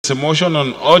a motion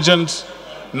on urgent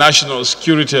national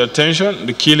security attention,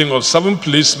 the killing of 7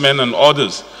 policemen and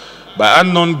others by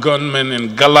unknown gunmen in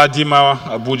Galadima,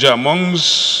 Abuja,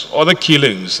 amongst other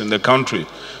killings in the country,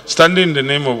 standing in the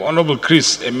name of Honorable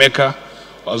Chris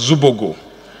Azubogu.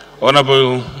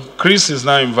 Honorable Chris is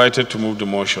now invited to move the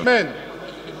motion. Men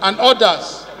and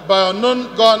others by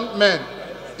unknown gunmen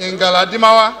in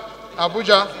Galadima,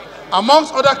 Abuja,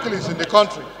 amongst other killings in the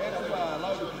country.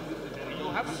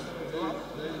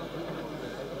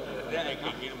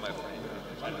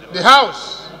 The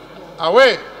House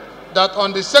aware that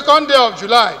on the 2nd day of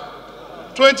July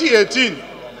 2018,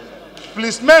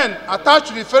 policemen attached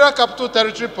to the Federal Capital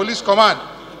Territory Police Command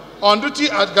on duty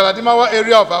at Galadimawa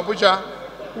area of Abuja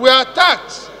were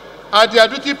attacked at their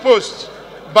duty post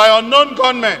by unknown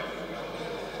gunmen.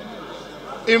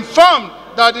 Informed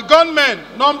that the gunmen,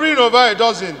 numbering over a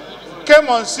dozen, came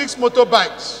on 6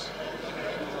 motorbikes.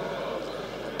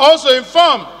 Also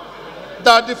informed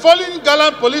that the following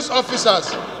gallant police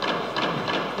officers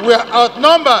were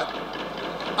outnumbered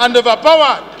and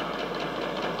overpowered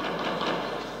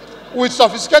with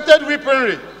sophisticated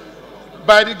weaponry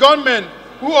by the gunmen,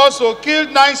 who also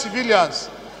killed 9 civilians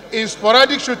in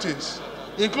sporadic shootings,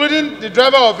 including the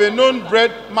driver of a known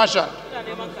bread marshal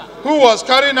who was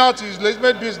carrying out his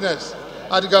legitimate business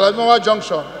at the Galadimawa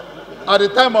Junction at the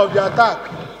time of the attack.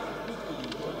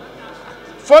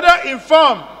 Further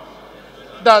informed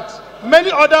that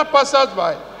many other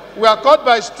passers-by were caught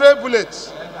by stray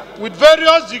bullets with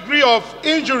various degrees of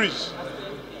injuries.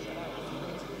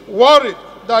 Worried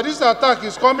that this attack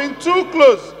is coming too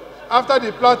close after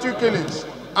the plateau killings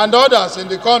and others in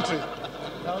the country,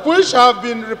 which have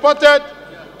been reported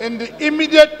in the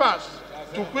immediate past,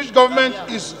 to which government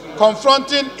is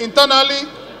confronting internally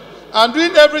and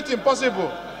doing everything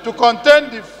possible to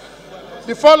contain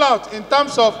the fallout in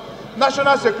terms of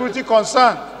national security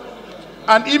concern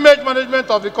and image management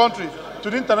of the country to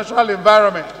the international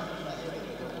environment.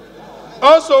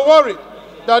 Also worried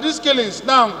that these killings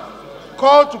now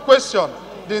call to question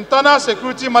the internal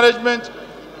security management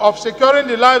of securing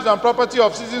the lives and property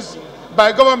of citizens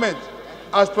by government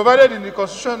as provided in the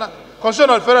Constitution of the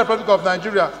Federal Republic of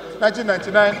Nigeria,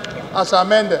 1999, as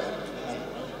amended.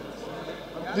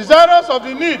 Desirous of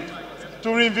the need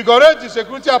to reinvigorate the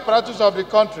security apparatus of the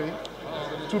country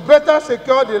to better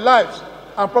secure the lives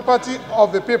and property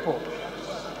of the people,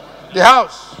 the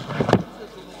House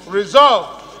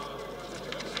resolved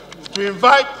to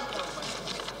invite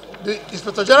the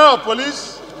Inspector General of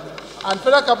Police and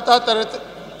Federal Capital Territory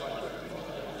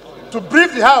to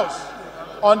brief the House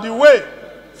on the way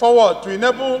forward to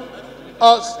enable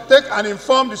us to take an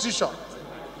informed decision.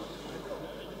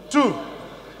 2,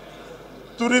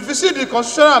 to revisit the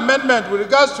constitutional amendment with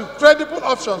regards to credible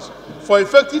options for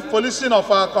effective policing of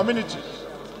our communities.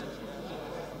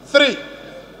 3,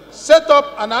 set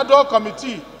up an ad hoc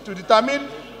committee to determine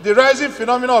the rising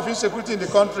phenomenon of insecurity in the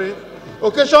country,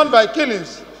 occasioned by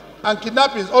killings and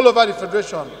kidnappings all over the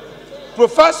Federation,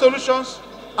 provide solutions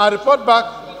and report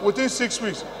back within 6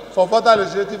 weeks for further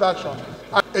legislative action.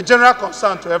 A general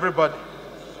concern to everybody.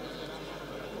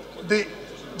 The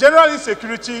general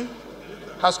insecurity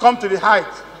has come to the height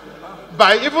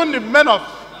by even the men of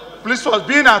police force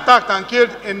being attacked and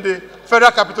killed in the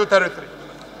Federal Capital Territory.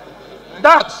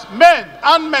 That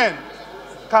men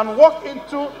can walk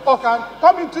into or can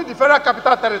come into the Federal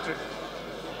Capital Territory,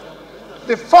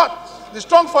 the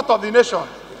strong fort of the nation,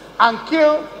 and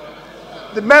kill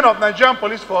the men of Nigerian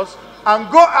police force and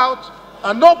go out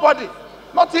and nobody,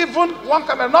 not even one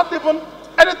camera, not even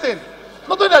anything.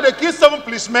 Not only that they killed 7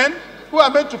 policemen who are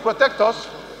meant to protect us,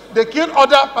 they killed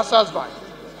other passers-by.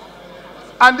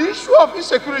 And the issue of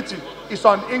insecurity is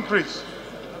on increase.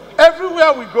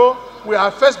 Everywhere we go, we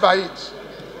are faced by it.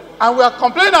 And we are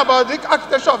complaining about the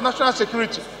architecture of national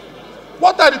security.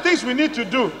 What are the things we need to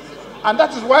do? And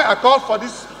that is why I called for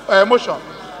this motion.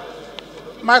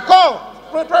 My call,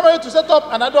 primarily to set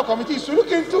up an ad hoc committee, is to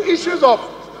look into issues of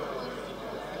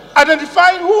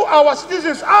identifying who our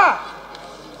citizens are.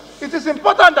 It is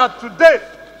important that today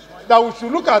that we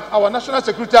should look at our national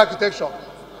security architecture,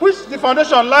 which the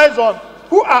foundation lies on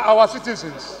who are our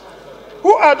citizens.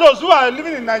 Who are those who are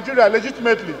living in Nigeria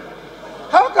legitimately?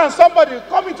 How can somebody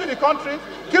come into the country,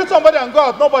 kill somebody and go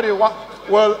out, nobody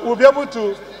will be able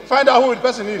to find out who the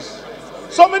person is?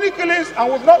 So many killings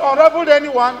and we've not unraveled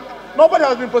anyone. Nobody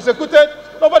has been prosecuted.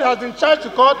 Nobody has been charged to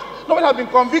court. Nobody has been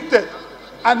convicted.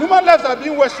 And human lives are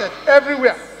being wasted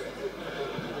everywhere.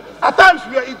 At times,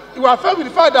 we are felt with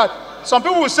the fact that some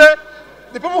people will say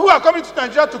the people who are coming to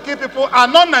Nigeria to kill people are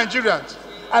non-Nigerians.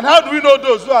 And how do we know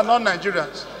those who are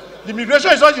non-Nigerians? The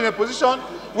immigration is not in a position.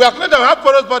 We are clear that we have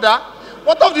porous border.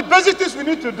 What are the basic things we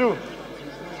need to do?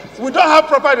 We don't have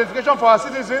proper identification for our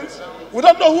citizens. We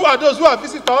don't know who are those who are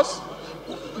visitors.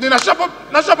 The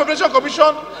National Population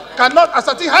Commission cannot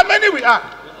ascertain how many we are.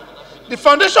 The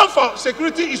foundation for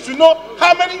security is to know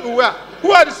how many we are.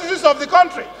 Who are the citizens of the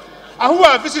country and who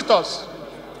are visitors.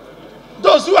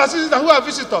 Those who are citizens and who are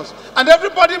visitors. And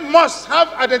everybody must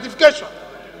have identification.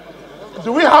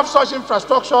 Do we have such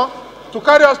infrastructure to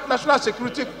carry out national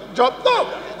security job?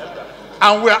 No.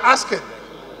 And we are asking,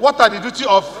 what are the duty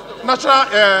of National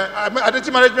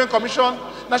Identity Management Commission,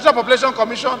 National Population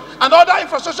Commission, and other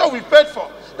infrastructure we paid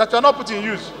for that we are not put in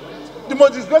use? The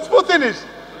most disgraceful thing is,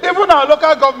 even our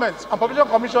local governments and population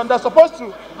commission, they're supposed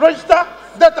to register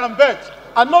death and birth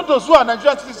and know those who are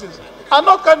Nigerian citizens, are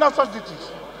not carrying out such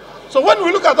duties. So when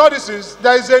we look at all these things,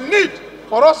 there is a need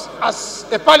for us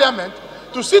as a parliament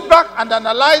to sit back and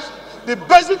analyze the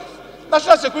basic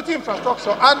national security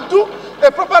infrastructure and do a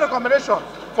proper recommendation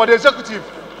for the executive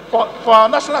for our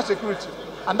national security.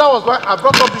 And that was why I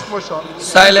brought up this motion.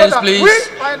 Silence, so please.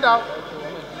 We find out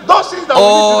those things that we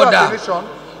need to do as a nation,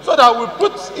 so that we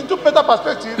put into better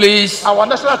perspective our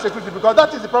national security, because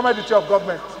that is the primary duty of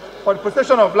government for the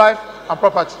protection of life and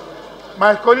property.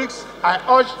 My colleagues, I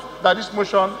urge that this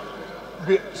motion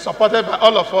be supported by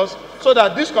all of us, so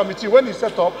that this committee, when it's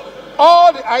set up,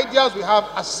 all the ideas we have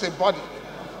as a body,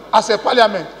 as a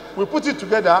parliament, we put it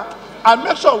together and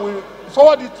make sure we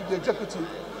forward it to the executive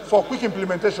for quick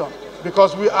implementation,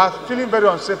 because we are feeling very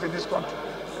unsafe in this country.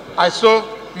 I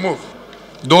so move.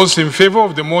 Those in favor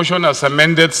of the motion as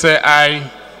amended say aye.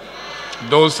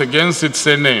 Those against it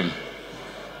say nay.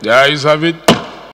 The ayes have it.